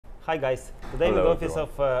Hi guys, today Hello, with the office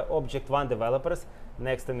everyone. of Object1 developers.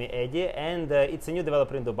 Next to me Eddie, and it's a new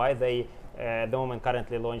developer in Dubai. They at the moment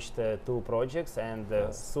currently launched 2 projects and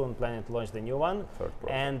soon planning to launch the new one. Third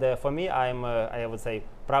project. And for me, I would say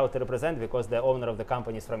proud to represent because the owner of the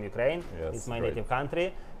company is from Ukraine. Yes, It's my great. native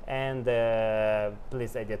country. And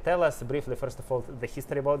please Eddie, tell us briefly first of all the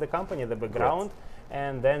history about the company, the background,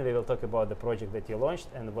 and then we will talk about the project that you launched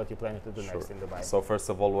and what you plan to do next in Dubai. So first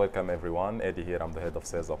of all, welcome everyone. Eddie here, I'm the head of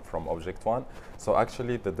sales from Object1. So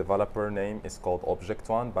actually the developer name is called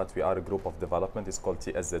Object1, but we are a group of development. It's called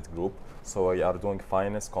TSZ Group. So we are doing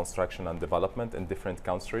finance, construction and development in different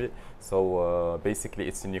countries. So basically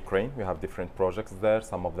it's in Ukraine. We have different projects there.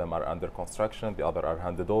 Some of them are under construction, the other are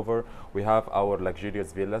handed over. We have our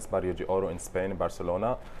luxurious villas, Barrio de Oro in Spain,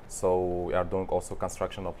 Barcelona. So we are doing also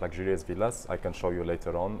construction of luxurious villas. I can show you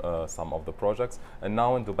later on some of the projects. And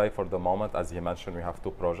now in Dubai for the moment, as he mentioned, we have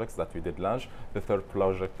 2 projects that we did launch. The third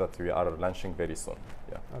project that we are launching very soon.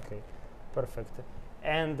 Yeah. Okay, perfect.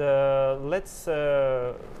 And let's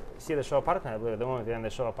see the show apartment. I believe at the moment we're in the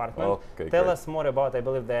show apartment. Okay, Tell great. us more about, I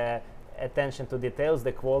believe, the attention to details,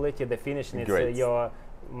 the quality, the finishing. It's Great. your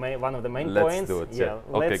one of the main Let's points. do it, Yeah.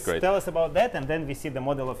 Okay, Let's great. tell us about that, and then we see the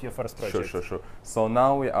model of your first project. Sure. So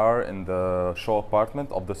now we are in the show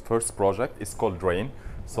apartment of the first project. It's called RA1N.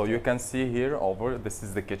 So you can see here over, this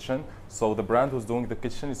is the kitchen. So the brand who's doing the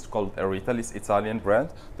kitchen is called Vitalii, it's Italian brand.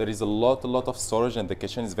 There is a lot of storage in the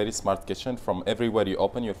kitchen. It's very smart kitchen. From everywhere you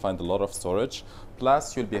open, you'll find a lot of storage.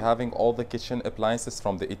 Plus, you'll be having all the kitchen appliances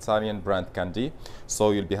from the Italian brand Candy.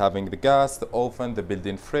 So you'll be having the gas, the oven, the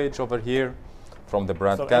built-in fridge over here from the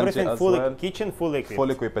brand So Candy everything as fully well. kitchen, fully equipped.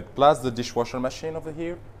 Fully equipped. Plus the dishwasher machine over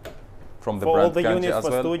here from the For brand all the Kanji units as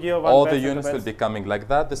for well. studio, All one the bed, units two will beds. be coming like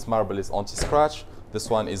that. This marble is anti-scratch. This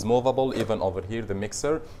one is movable, even over here, the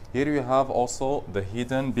mixer. Here you have also the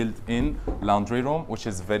hidden built-in laundry room, which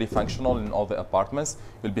is very functional in all the apartments.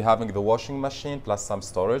 You'll be having the washing machine plus some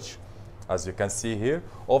storage, as you can see here.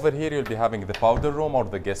 Over here, you'll be having the powder room or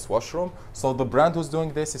the guest washroom. So the brand who's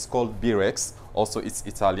doing this is called Birex. Also, it's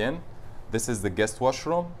Italian. This is the guest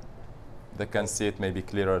washroom. They can see it maybe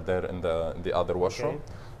clearer there in the other washroom. Okay.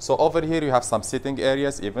 So over here, you have some sitting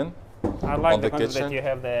areas even. I like on the the concept kitchen. that you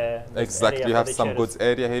have the Exactly, you have some chairs. goods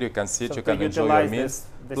area here. You can sit, So you to can enjoy your utilize meals.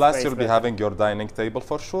 this Plus, space you'll be better. having your dining table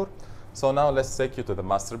for sure. So now let's take you to the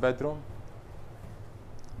master bedroom.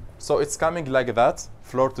 So it's coming like that,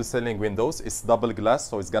 floor to ceiling windows. It's double glass,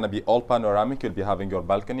 so it's gonna be all panoramic. You'll be having your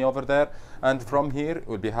balcony over there. And from here,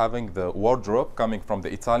 we'll be having the wardrobe coming from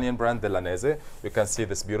the Italian brand Delanese. You can see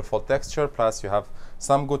this beautiful texture, plus you have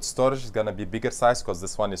some good storage. It's gonna be bigger size because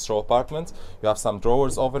this one is show apartment. You have some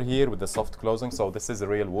drawers over here with the soft closing. So this is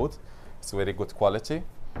real wood. It's very good quality.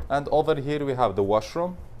 And over here, we have the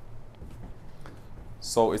washroom.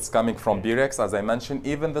 So it's coming from Birex, as I mentioned.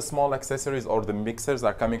 Even the small accessories or the mixers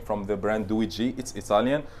are coming from the brand Luigi. It's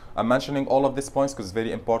Italian. I'm mentioning all of these points because it's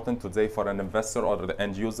very important today for an investor or the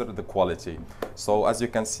end user, the quality. So as you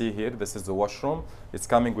can see here, this is the washroom. It's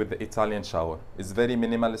coming with the Italian shower. It's very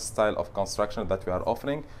minimalist style of construction that we are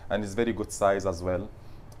offering, and it's very good size as well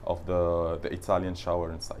of the Italian shower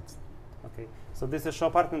inside. Okay, so this is a show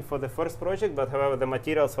apartment for the first project, but however the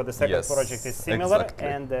materials for the second Yes, project is similar, exactly.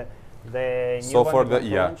 and the new So one for you the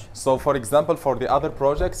will launch. so for example, for the other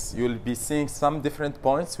projects, you'll be seeing some different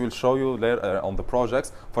points. We'll show you later on the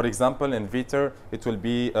projects. For example, in V1TER, it will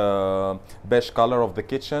be beige color of the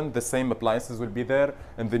kitchen. The same appliances will be there.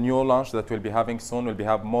 In the new launch that we'll be having soon, we'll be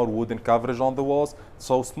have more wooden coverage on the walls.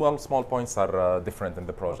 So small points are different in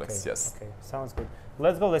the projects. Okay, Yes. okay, sounds good.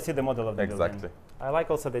 Let's go. Let's see the model of the Exactly. building. I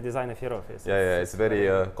like also the design of your office. Yeah, it's very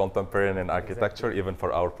contemporary in architecture, Exactly. even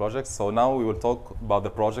for our projects. So now we will talk about the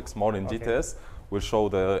projects more in Okay. details. We'll show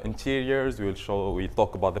the interiors, we'll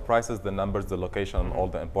talk about the prices, the numbers, the location, and all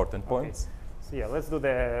the important points. So yeah, let's do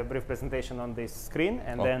the brief presentation on this screen,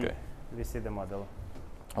 and then Okay. we see the model.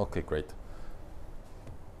 Okay, great.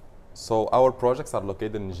 So our projects are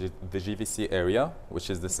located in the JVC area, which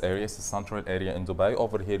is this area. It's a central area in Dubai.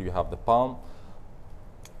 Over here you have the Palm.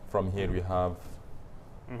 From here you have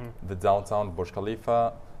the downtown Burj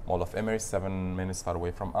Khalifa, Mall of Emirates, 7 minutes far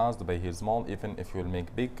away from us. Dubai Hills Mall, even if you'll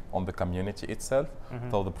make big on the community itself.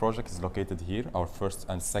 So the project is located here, our first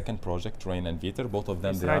and second project, RA1N and V1TER, both of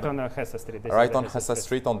them. It's they right are on Hessa Street. This is right the on Hessa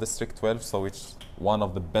Street on District 12, so it's one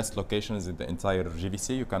of the best locations in the entire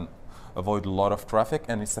GVC. You can avoid a lot of traffic,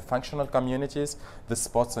 and it's a functional communities. The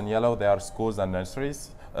spots in yellow, they are schools and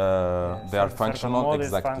nurseries. They are functional, Mall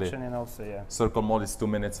exactly. is functioning also, yeah. Circle Mall is 2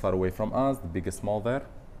 minutes far away from us, the biggest mall there.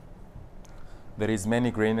 There is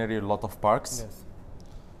many greenery, a lot of parks. Yes.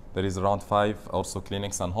 There is around 5 also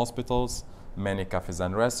clinics and hospitals. many cafes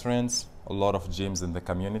and restaurants, a lot of gyms in the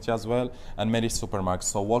community as well, and many supermarkets.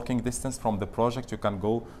 So walking distance from the project, you can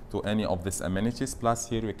go to any of these amenities. Plus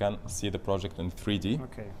here we can see the project in 3D.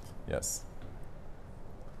 Okay. Yes.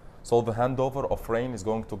 So the handover of RA1N is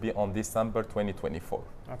going to be on December 2024.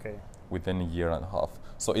 Okay. Within a year and a half.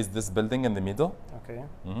 So is this building in the middle? Okay.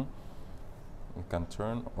 We can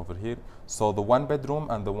turn over here. So the 1 bedroom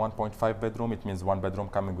and the 1.5 bedroom, it means 1 bedroom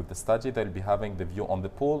coming with the study. They'll be having the view on the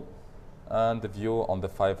pool and the view on the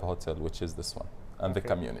 5 hotel, which is this one, and the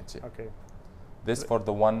community. Okay. This for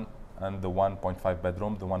the 1 and the 1.5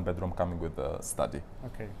 bedroom, the 1 bedroom coming with the study.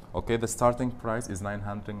 Okay. Okay, the starting price is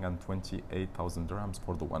 928,000 dirhams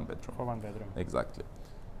for the 1 bedroom. For 1 bedroom. Exactly.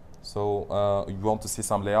 So you want to see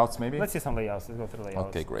some layouts maybe? Let's see some layouts. Let's go through layouts.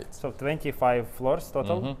 Okay, great. So 25 floors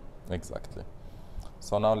total. Exactly.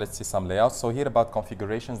 So now let's see some layouts. So here about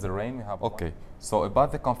configurations, the RA1N we have. Okay, so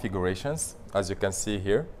about the configurations, as you can see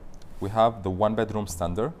here, we have the 1 bedroom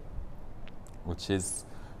standard, which is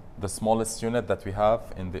the smallest unit that we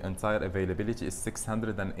have in the entire availability is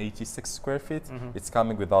 686 square feet. It's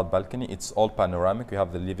coming without balcony. It's all panoramic. We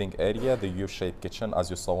have the living area, the U-shaped kitchen, as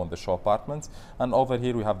you saw on the show apartments. And over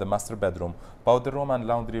here we have the master bedroom. Powder room and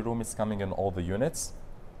laundry room is coming in all the units.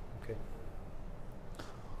 Okay.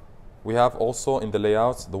 We have also in the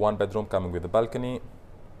layouts the 1 bedroom coming with a balcony.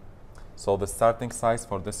 So the starting size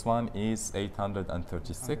for this one is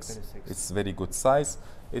 836. It's very good size.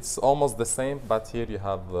 It's almost the same, but here you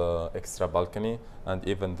have the extra balcony and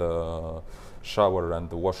even the shower and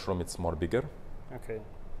the washroom, it's more bigger. Okay.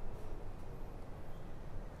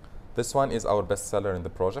 This one is our best seller in the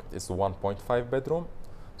project. It's a 1.5 bedroom.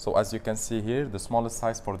 So as you can see here, the smallest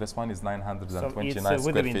size for this one is 929 square feet.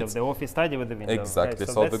 With the window, the office study with the window. Exactly.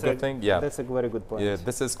 Right. So the good thing, yeah. That's a very good point. Yeah,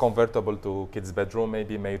 this is convertible to kids' bedroom,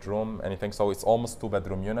 maybe maid room, anything. So it's almost 2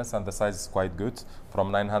 bedroom units, and the size is quite good,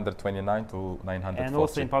 from 929 to 940. And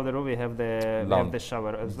also in powder room we have the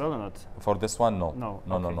shower as well, or not? For this one, no.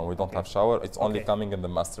 No. We don't have shower. It's only coming in the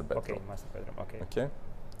master bedroom. Okay, master bedroom. Okay. Okay.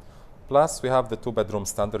 Plus we have the 2 bedroom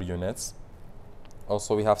standard units.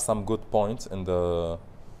 Also we have some good points in the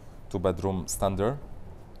 2 bedroom standard.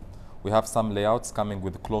 We have some layouts coming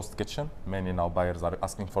with closed kitchen. Many now buyers are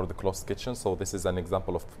asking for the closed kitchen. So this is an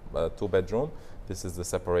example of 2 bedroom. This is the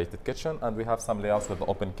separated kitchen. And we have some layouts with the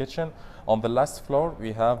open kitchen. On the last floor,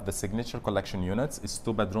 we have the signature collection units. It's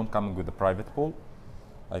 2 bedroom coming with a private pool.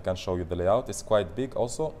 I can show you the layout. It's quite big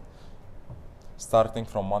also. Starting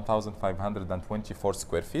from 1,524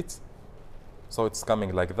 square feet. So it's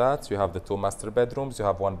coming like that. You have the 2 master bedrooms. You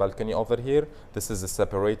have 1 balcony over here. This is a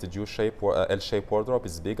separated U-shape or L-shaped wardrobe.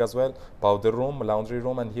 It's big as well. Powder room, laundry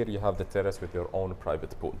room, and here you have the terrace with your own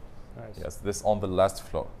private pool. Nice. Yes, this on the last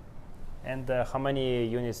floor. And how many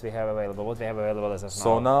units we have available? What we have available as of now?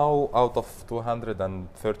 So now, out of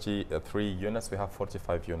 233 units, we have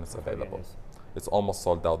 45 units available. Units. It's almost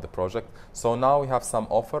sold out, the project. So now we have some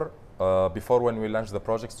offer. Before, when we launched the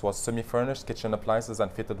project, it was semi-furnished kitchen appliances and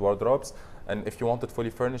fitted wardrobes. And if you want it fully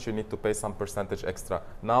furnished, you need to pay some percentage extra.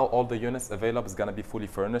 Now all the units available is going to be fully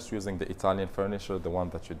furnished using the Italian furniture, the one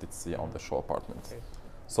that you did see on the show apartment. Okay.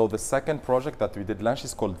 So the second project that we did launch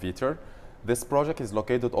is called V1TER. This project is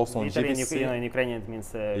located also in JVC. In Ukrainian it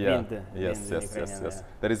means wind. Yes.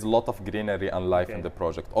 There is a lot of greenery and life in the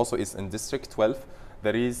project. Also, it's in District 12.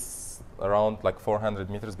 There is around like 400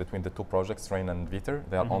 meters between the 2 projects, RA1N and V1TER.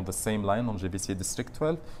 They are on the same line on JVC District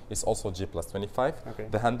 12. It's also G+25. Okay.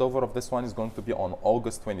 The handover of this one is going to be on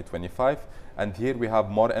August 2025. And here we have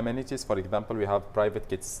more amenities. For example, we have private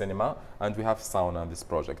kids cinema and we have sauna in this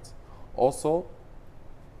project. Also,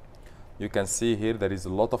 you can see here there is a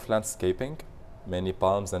lot of landscaping, many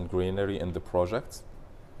palms and greenery in the project.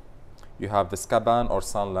 You have the caban or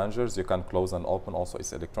sun loungers. You can close and open. Also,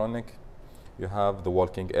 it's electronic. You have the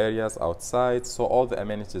walking areas outside. So all the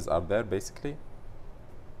amenities are there basically.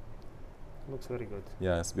 Looks very good.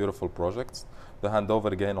 Yeah, it's beautiful project. The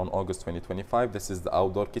handover again on August 2025. This is the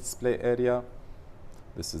outdoor kids play area.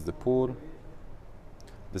 This is the pool.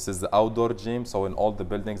 This is the outdoor gym. So in all the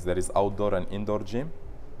buildings there is outdoor and indoor gym.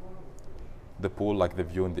 The pool, like the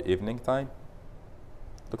view in the evening time.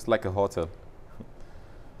 Looks like a hotel.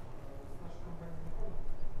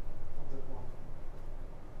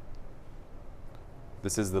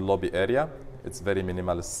 This is the lobby area. It's very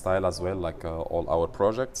minimalist style as well, like all our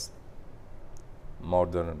projects.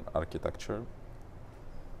 Modern architecture.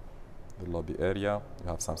 The lobby area. You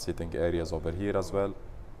have some sitting areas over here as well.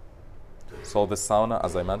 So the sauna,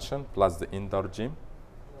 as I mentioned, plus the indoor gym.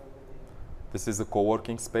 This is a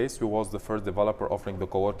co-working space. We was the first developer offering the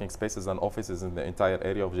co-working spaces and offices in the entire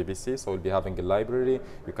area of JVC. So we'll be having a library.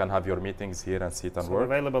 You can have your meetings here and sit and work.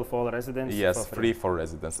 Available for all residents? Yes, free for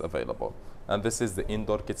residents available. And this is the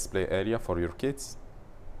indoor kids play area for your kids.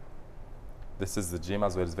 This is the gym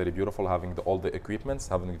as well. It's very beautiful, having all the equipments,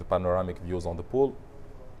 having the panoramic views on the pool,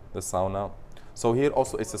 the sauna. So here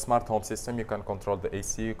also it's a smart home system. You can control the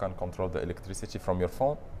AC, you can control the electricity from your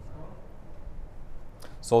phone.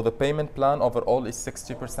 So the payment plan overall is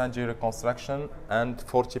 60% during construction and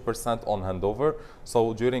 40% on handover.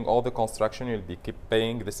 So during all the construction, you'll be keep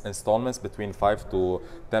paying this installments between 5 to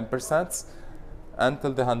 10%.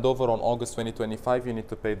 Until the handover on August 2025, you need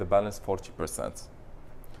to pay the balance 40%.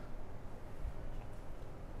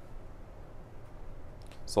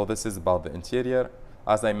 So this is about the interior.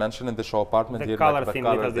 As I mentioned in the show apartment, the here color like the theme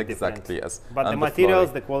colors different. exactly, yes. But and the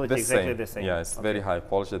materials, the quality exactly same. the same. Yeah, it's very high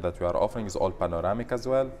quality that we are offering. Is all panoramic as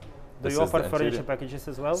well. Do you offer furniture packages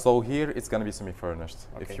as well? So here it's going to be semi-furnished.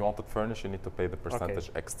 Okay. If you want it furnished, you need to pay the percentage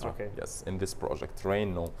extra. Okay. Yes, in this project.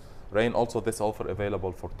 RA1N, no. RA1N also this offer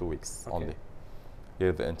available for 2 weeks only.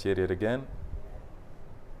 Here the interior again.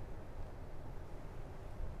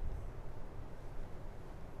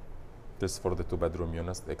 This for the 2-bedroom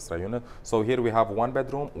units, the extra unit. So here we have 1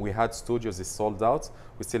 bedroom. We had studios is sold out.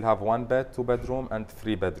 We still have 1 bed, 2-bedroom, and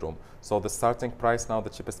 3-bedroom. So the starting price now,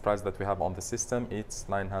 the cheapest price that we have on the system, it's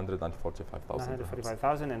 945,000.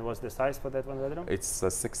 945,000, and what's the size for that 1 bedroom? It's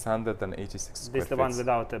 686 square feet. This the one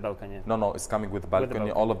without a balcony? No, it's coming with balcony.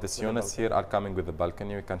 balcony. All of these units here are coming with the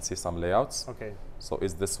balcony. You can see some layouts. Okay. So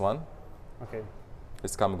is this one? Okay.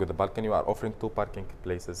 It's coming with the balcony. We are offering 2 parking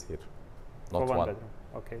places here, not for 1 bedroom.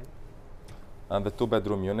 Okay. And the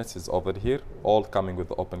 2-bedroom units is over here, all coming with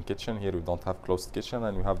the open kitchen. Here we don't have closed kitchen,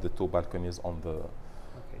 and we have the 2 balconies on the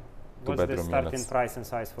 2-bedroom What's the starting units. price and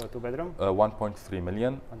size for a 2-bedroom? 1.3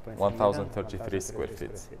 million, 1,033 square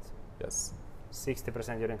feet. Yes.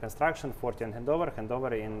 60% during construction, 40 on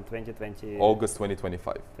handover in 2020. August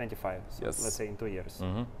 2025. 25. So yes. let's say in 2 years.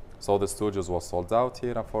 So the studios was sold out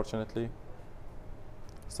here, unfortunately.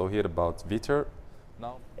 So here about V1TER.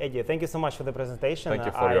 Now, Eddie, thank you so much for the presentation. Thank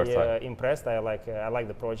you for your time. Impressed. I like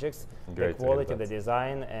the projects, Great the quality, the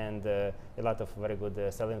design, and a lot of very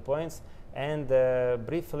good selling points. And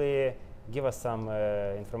briefly, give us some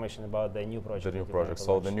information about the new project. The new project.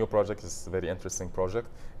 So the new project is a very interesting project.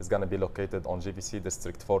 It's going to be located on JVC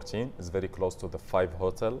District 14. It's very close to the 5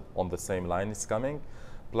 Hotel on the same line. It's coming.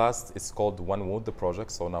 Plus, it's called One Wood, the project,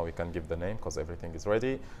 so now we can give the name because everything is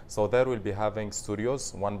ready. So there we'll be having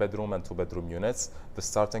studios, 1-bedroom and 2-bedroom units. The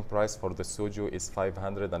starting price for the studio is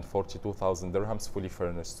 542,000 dirhams, fully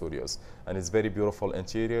furnished studios. And it's very beautiful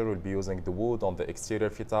interior. We'll be using the wood on the exterior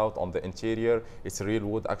fit out, on the interior. It's real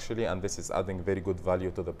wood actually, and this is adding very good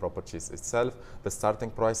value to the properties itself. The starting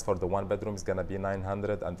price for the 1-bedroom is gonna be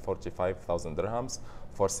 945,000 dirhams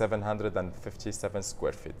for 757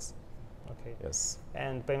 square feet. Okay. Yes.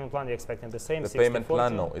 And payment plan, you're expecting the same? The payment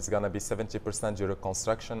plan, no. It's going to be 70% during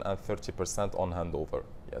construction and 30% on handover.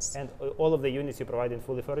 Yes. And all of the units you provide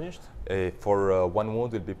fully furnished? For One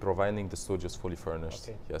Wood, we'll be providing the studios fully furnished.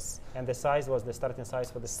 Okay. Yes. And the size was the starting size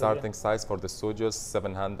for the studio? Starting size for the studios,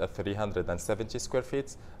 370 square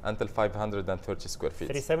feet until 530 square feet.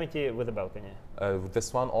 370 with a balcony?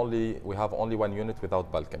 This one only, we have only 1 unit without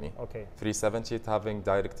balcony. Okay. 370 it having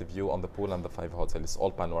direct view on the pool and the 5 Hotel. It's all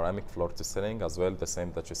panoramic floor to ceiling as well, the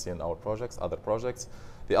same that you see in our projects, other projects.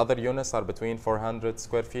 The other units are between 400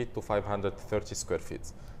 square feet to 530 square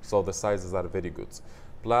feet. So the sizes are very good.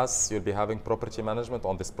 Plus, you'll be having property management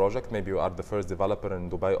on this project. Maybe you are the first developer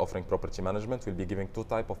in Dubai offering property management. We'll be giving 2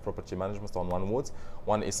 types of property management on One Wood.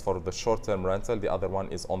 One is for the short-term rental. The other one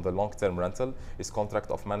is on the long-term rental. It's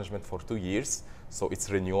contract of management for 2 years. So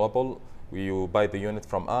it's renewable. You buy the unit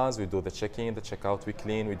from us, we do the check-in, the check-out, we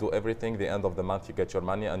clean, we do everything. The end of the month, you get your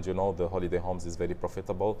money, and you know the holiday homes is very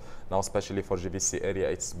profitable. Now, especially for JVC area,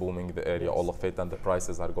 it's booming the area, yes. All of it, and the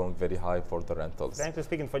prices are going very high for the rentals. Frankly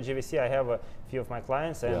speaking, for JVC, I have a few of my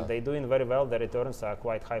clients, and they're doing very well. The returns are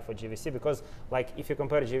quite high for JVC because, like, if you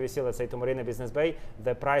compare JVC, let's say, to Marina Business Bay,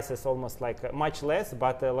 the price is almost like much less,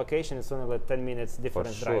 but the location is only like 10 minutes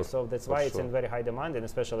difference drive. So that's why it's in very high demand, and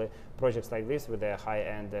especially projects like this with the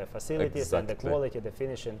high-end facilities. Exactly. And the quality, the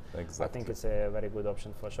finishing. Exactly. I think it's a very good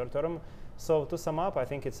option for short term. So to sum up, I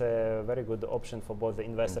think it's a very good option for both the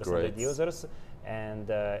investors and the users. and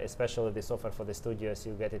especially this offer for the studios,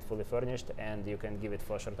 you get it fully furnished and you can give it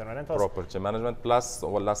for short-term rentals. Property management plus,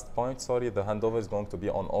 one last point, sorry, the handover is going to be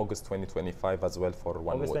on August 2025 as well for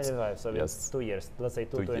one August wood. 2025, so yes. it's 2 years, let's say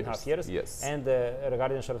two and a half years. Yes. And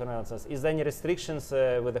regarding short-term rentals, is there any restrictions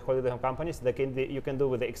with the holiday home companies that you can do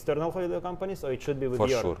with the external holiday home companies, or it should be with your?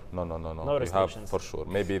 For sure, no. No restrictions. For sure,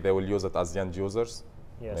 maybe they will use it as end users.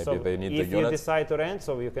 Yeah, maybe so they need the if you units. decide to rent,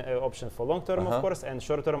 so you can option for long term, of course, and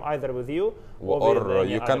short term either with you or with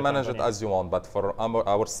you can manage company. it as you want. But for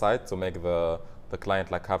our side, to make the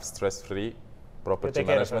client like have stress-free property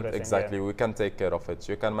management, exactly, we can take care of it.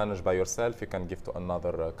 You can manage by yourself. You can give to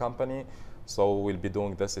another company. So we'll be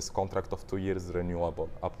doing this is contract of 2 years renewable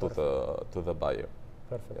up to the buyer.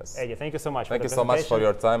 Perfect. Yes. Eddie, thank you so much. Thank you so much for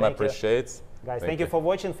your time. I appreciate it. Guys, thank you for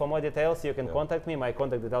watching. For more details, you can contact me. My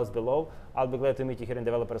contact details below. I'll be glad to meet you here in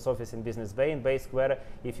developer's office in Business Bay, in Bay Square.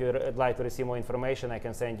 If you'd like to receive more information, I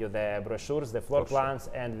can send you the brochures, the floor plans,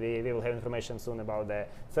 and we will have information soon about the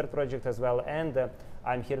third project as well. And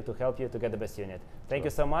I'm here to help you to get the best unit. Thank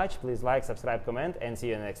you so much. Please like, subscribe, comment, and see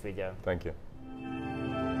you in the next video. Thank you.